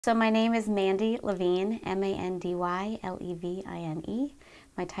So my name is Mandy Levine, M-A-N-D-Y-L-E-V-I-N-E.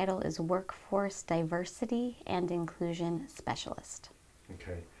 My title is Workforce Diversity and Inclusion Specialist.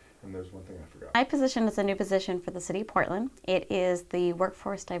 Okay, and there's one thing I forgot. My position is a new position for the City of Portland. It is the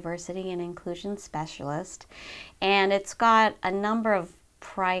Workforce Diversity and Inclusion Specialist, and it's got a number of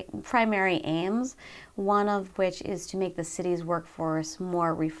primary aims, one of which is to make the city's workforce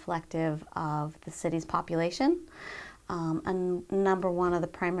more reflective of the city's population. And number one of the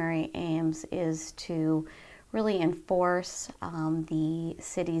primary aims is to really enforce the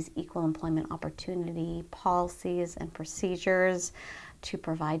city's equal employment opportunity policies and procedures, to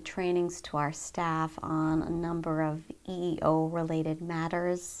provide trainings to our staff on a number of EEO-related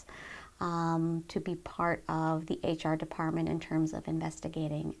matters, to be part of the HR department in terms of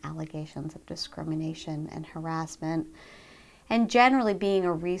investigating allegations of discrimination and harassment, and generally being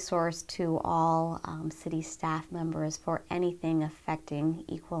a resource to all city staff members for anything affecting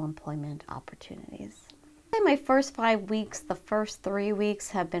equal employment opportunities. In my first 5 weeks, the first 3 weeks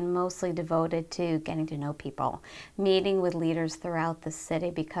have been mostly devoted to getting to know people, meeting with leaders throughout the city,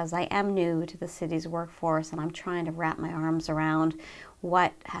 because I am new to the city's workforce and I'm trying to wrap my arms around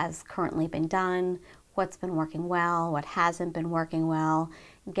what has currently been done, what's been working well, what hasn't been working well,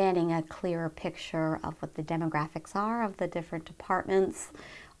 getting a clearer picture of what the demographics are of the different departments,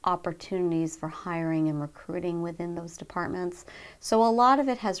 opportunities for hiring and recruiting within those departments. So a lot of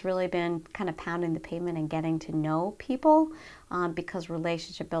it has really been kind of pounding the pavement and getting to know people, because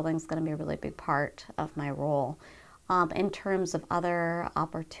relationship building is going to be a really big part of my role. In terms of other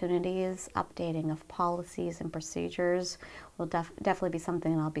opportunities, updating of policies and procedures will definitely be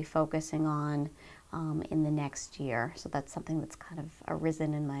something I'll be focusing on in the next year. So that's something that's kind of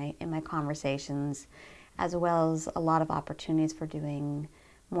arisen in my conversations, as well as a lot of opportunities for doing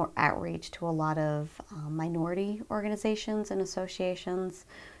more outreach to a lot of minority organizations and associations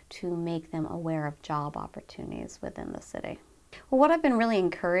to make them aware of job opportunities within the city. Well, what I've been really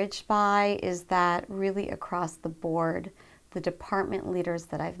encouraged by is that really across the board, the department leaders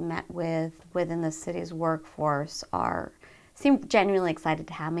that I've met with within the city's workforce seem genuinely excited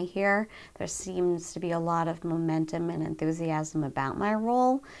to have me here. There seems to be a lot of momentum and enthusiasm about my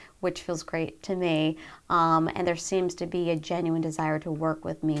role, which feels great to me. And there seems to be a genuine desire to work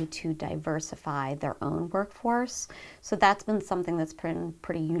with me to diversify their own workforce. So that's been something that's been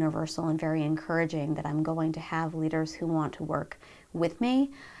pretty universal and very encouraging, that I'm going to have leaders who want to work with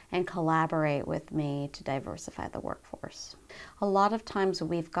me and collaborate with me to diversify the workforce. A lot of times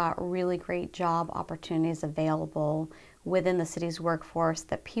we've got really great job opportunities available within the city's workforce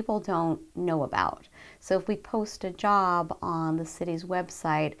that people don't know about. So if we post a job on the city's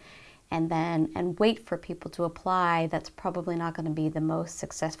website and wait for people to apply, that's probably not going to be the most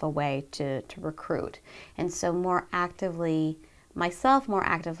successful way to recruit. And so more actively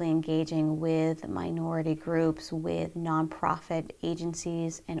engaging with minority groups, with nonprofit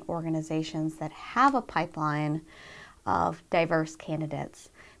agencies and organizations that have a pipeline of diverse candidates,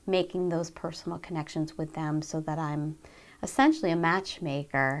 making those personal connections with them so that I'm essentially a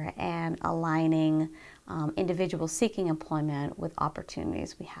matchmaker and aligning individuals seeking employment with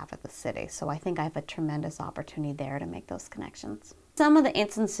opportunities we have at the city. So I think I have a tremendous opportunity there to make those connections. Some of the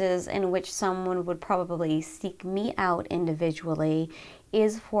instances in which someone would probably seek me out individually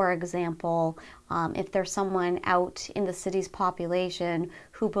is, for example, if there's someone out in the city's population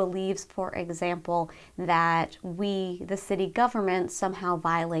who believes, for example, that we, the city government, somehow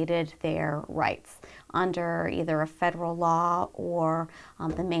violated their rights under either a federal law or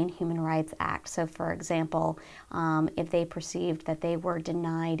the Maine Human Rights Act. So, for example, if they perceived that they were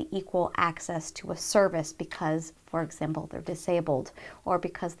denied equal access to a service because, for example, they're disabled, or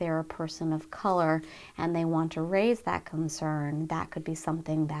because they're a person of color and they want to raise that concern, that could be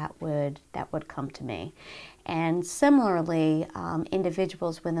something that would come to me. And similarly,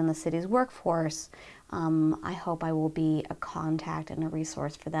 individuals within the city's workforce, I hope I will be a contact and a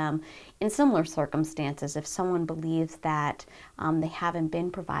resource for them in similar circumstances. If someone believes that they haven't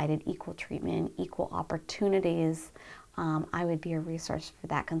been provided equal treatment, equal opportunities, I would be a resource for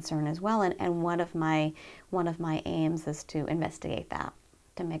that concern as well. And one of my aims is to investigate that,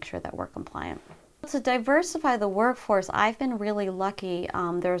 to make sure that we're compliant. To diversify the workforce, I've been really lucky.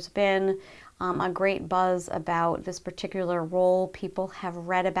 There's been a great buzz about this particular role. People have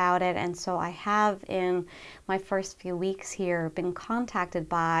read about it, and so I have, in my first few weeks here, been contacted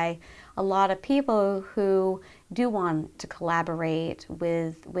by a lot of people who do want to collaborate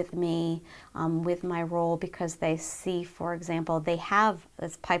with me, with my role, because they see, for example, they have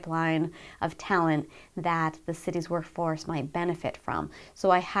this pipeline of talent that the city's workforce might benefit from. So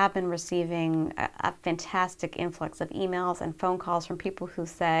I have been receiving a fantastic influx of emails and phone calls from people who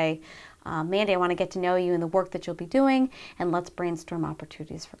say, Mandy, I want to get to know you and the work that you'll be doing, and let's brainstorm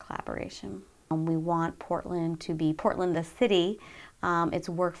opportunities for collaboration. We want Portland to be, Portland the city, its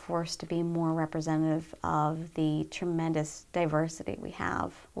workforce to be more representative of the tremendous diversity we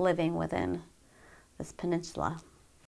have living within this peninsula.